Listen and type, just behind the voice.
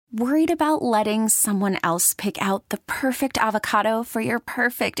Worried about letting someone else pick out the perfect avocado for your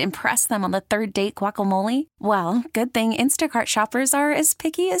perfect impress them on the third date guacamole? Well, good thing Instacart shoppers are as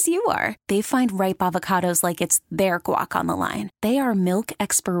picky as you are. They find ripe avocados like it's their guac on the line. They are milk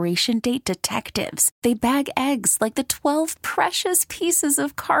expiration date detectives. They bag eggs like the 12 precious pieces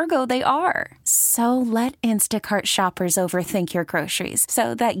of cargo they are. So let Instacart shoppers overthink your groceries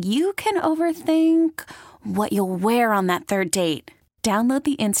so that you can overthink what you'll wear on that third date. Download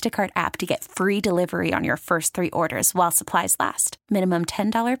the Instacart app to get free delivery on your first 3 orders while supplies last. Minimum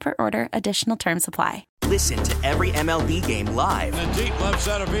 $10 per order. Additional terms apply. Listen to every MLB game live. In the deep left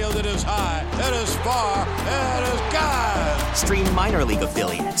center field, it is high, it is far, it is gone. Stream minor league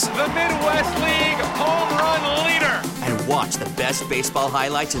affiliates. The Midwest League home run leader. And watch the best baseball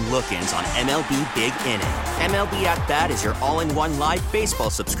highlights and look-ins on MLB Big Inning. MLB At Bat is your all-in-one live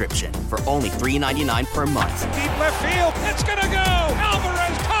baseball subscription for only $3.99 per month. Deep left field, it's gonna go.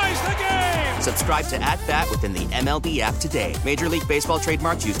 Alvarez ties the game. Subscribe to At Bat within the MLB app today. Major League Baseball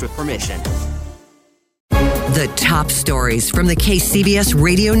trademarks used with permission. The top stories from the KCBS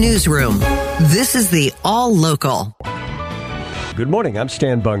Radio Newsroom. This is the All Local. Good morning. I'm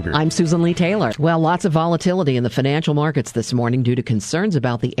Stan Bunger. I'm Susan Lee Taylor. Well, lots of volatility in the financial markets this morning due to concerns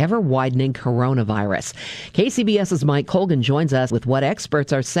about the ever-widening coronavirus. KCBS's Mike Colgan joins us with what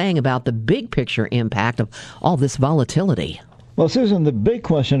experts are saying about the big picture impact of all this volatility. Well, Susan, the big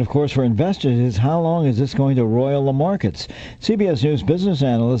question, of course, for investors is how long is this going to roil the markets? CBS News business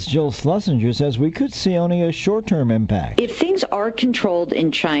analyst Jill Schlesinger says we could see only a short-term impact. If things are controlled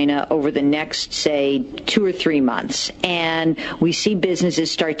in China over the next, say, 2 or 3 months, and we see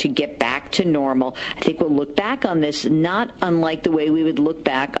businesses start to get back to normal, I think we'll look back on this not unlike the way we would look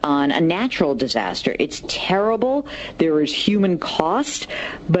back on a natural disaster. It's terrible. There is human cost,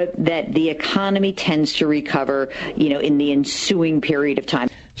 but that the economy tends to recover, in the ensuing period of time.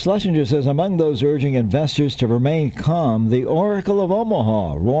 Schlesinger says among those urging investors to remain calm, the Oracle of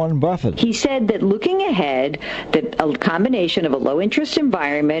Omaha, Warren Buffett. He said that looking ahead, that a combination of a low-interest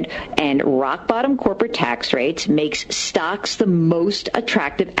environment and rock-bottom corporate tax rates makes stocks the most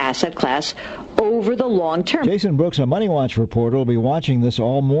attractive asset class over the long term. Jason Brooks, a Money Watch reporter, will be watching this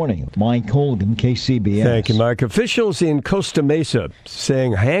all morning. Mike Colgan, KCBS. Thank you, Mike. Officials in Costa Mesa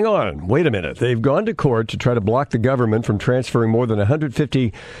saying, hang on, wait a minute. They've gone to court to try to block the government from transferring more than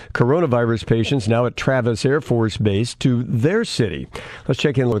 150 coronavirus patients now at Travis Air Force Base to their city. Let's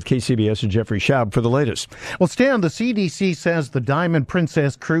check in with KCBS's Jeffrey Schaub for the latest. Well, Stan, the CDC says the Diamond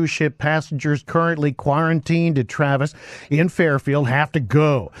Princess cruise ship passengers currently quarantined at Travis in Fairfield have to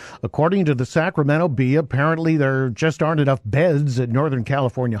go. According to the Sacramento Bee, apparently there just aren't enough beds at Northern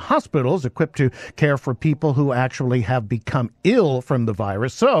California hospitals equipped to care for people who actually have become ill from the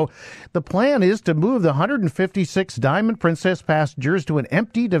virus. So the plan is to move the 156 Diamond Princess passengers to an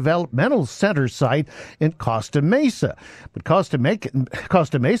empty developmental center site in Costa Mesa. But Costa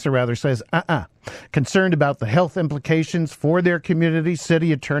Mesa says, Concerned about the health implications for their community,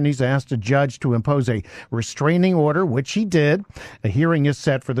 city attorneys asked a judge to impose a restraining order, which he did. A hearing is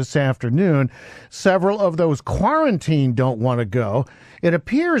set for this afternoon. Several of those quarantined don't want to go. It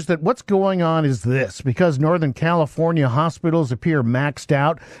appears that what's going on is this: because Northern California hospitals appear maxed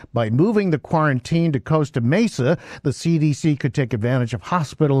out, by moving the quarantine to Costa Mesa, the CDC could take advantage of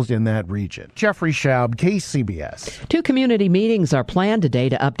hospitals in that region. Jeffrey Schaub, KCBS. 2 community meetings are planned today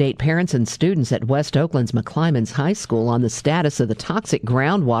to update parents and students at West Oakland's McClymonds High School on the status of the toxic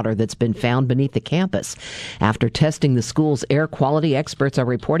groundwater that's been found beneath the campus. After testing the school's air quality, experts are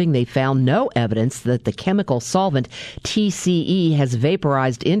reporting they found no evidence that the chemical solvent TCE has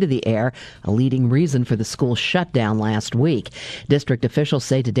vaporized into the air, a leading reason for the school shutdown last week. District officials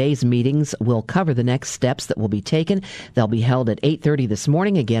say today's meetings will cover the next steps that will be taken. They'll be held at 8:30 this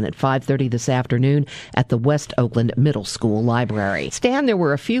morning, again at 5:30 this afternoon at the West Oakland Middle School Library. Stan, there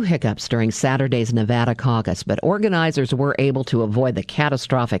were a few hiccups during Saturday's Nevada caucus, but organizers were able to avoid the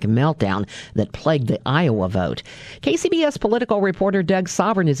catastrophic meltdown that plagued the Iowa vote. KCBS political reporter Doug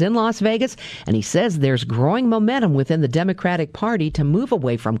Sovereign is in Las Vegas, and he says there's growing momentum within the Democratic Party to move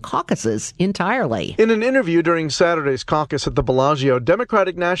away from caucuses entirely. In an interview during Saturday's caucus at the Bellagio,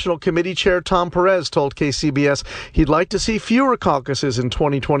 Democratic National Committee Chair Tom Perez told KCBS he'd like to see fewer caucuses in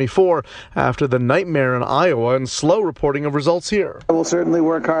 2024 after the nightmare in Iowa and slow reporting of results here. I will certainly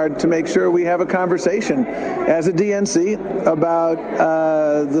work hard to make sure we have a conversation as a DNC about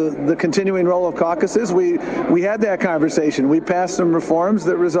the continuing role of caucuses. We had that conversation. We passed some reforms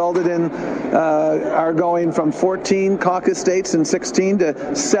that resulted in are going from 14 caucus states in 16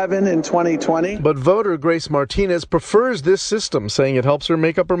 to 7 in 2020. But voter Grace Martinez prefers this system, saying it helps her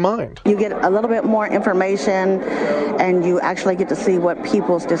make up her mind. You get a little bit more information, and you actually get to see what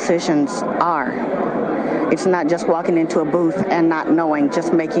people's decisions are. It's not just walking into a booth and not knowing,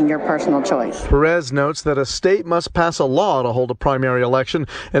 just making your personal choice. Perez notes that a state must pass a law to hold a primary election,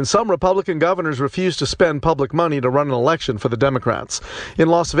 and some Republican governors refuse to spend public money to run an election for the Democrats. In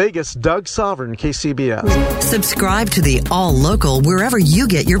Las Vegas, Doug Sovereign, KCBS. Subscribe to the All Local wherever you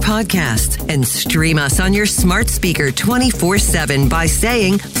get your podcasts, and stream us on your smart speaker 24/7 by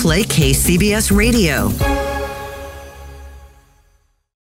saying, "Play KCBS Radio."